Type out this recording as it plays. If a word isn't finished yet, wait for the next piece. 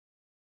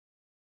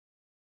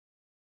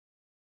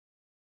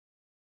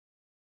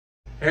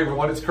Hey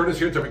everyone, it's Curtis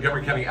here at the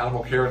Montgomery County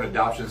Animal Care and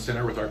Adoption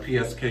Center with our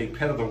PSK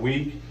Pet of the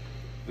Week.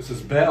 This is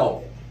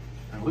Belle.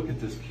 And look at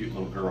this cute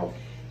little girl.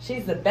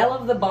 She's the belle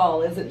of the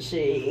ball, isn't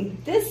she?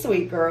 This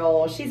sweet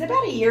girl, she's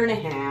about 1.5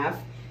 years.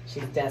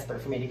 She's desperate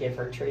for me to give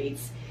her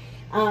treats.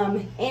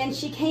 And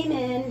she came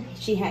in,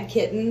 she had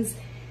kittens.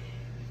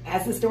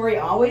 As the story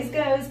always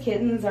goes,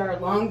 kittens are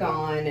long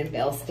gone and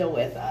Belle's still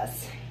with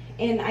us.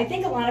 And I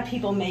think a lot of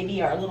people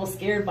maybe are a little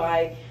scared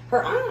by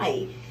her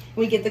eye.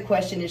 We get the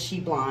question, is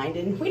she blind?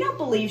 And we don't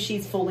believe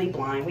she's fully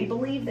blind. We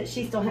believe that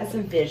she still has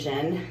some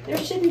vision. There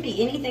shouldn't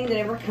be anything that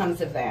ever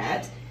comes of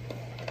that.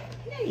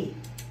 Yay.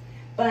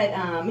 But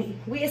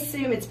we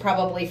assume it's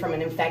probably from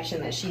an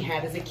infection that she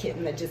had as a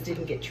kitten that just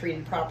didn't get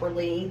treated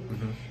properly.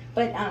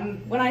 But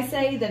when I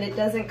say that it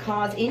doesn't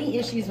cause any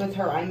issues with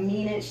her, I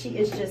mean it. She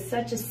is just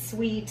such a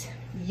sweet,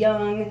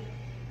 young,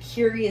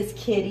 curious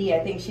kitty. I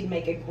think she'd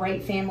make a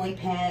great family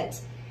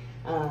pet.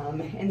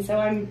 And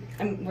so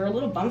we're a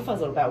little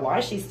bumfuzzled about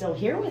why she's still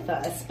here with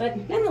us,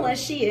 but nonetheless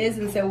she is,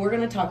 and so we're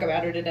going to talk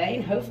about her today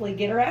and hopefully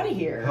get her out of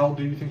here. How old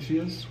do you think she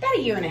is? About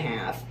 1.5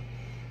 years.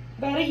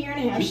 About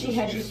 1.5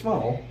 years. She's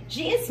small.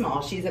 She is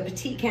small. She's a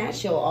petite cat.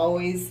 She'll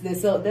always,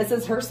 this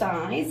is her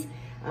size.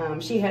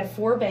 She had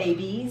 4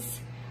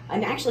 babies,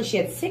 and actually she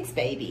had 6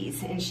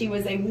 babies, and she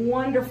was a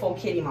wonderful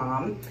kitty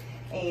mom.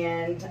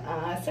 And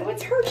so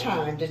it's her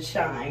time to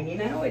shine, you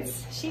know.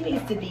 She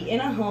needs to be in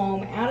a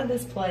home, out of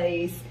this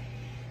place,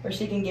 where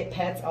she can get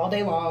pets all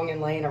day long and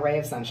lay in a ray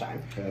of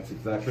sunshine. That's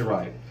exactly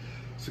right.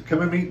 So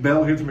come and meet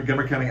Belle here at the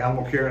Montgomery County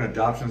Animal Care and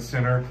Adoption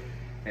Center,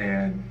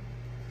 and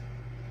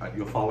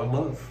you'll fall in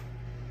love.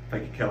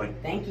 Thank you, Kelly.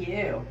 Thank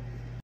you.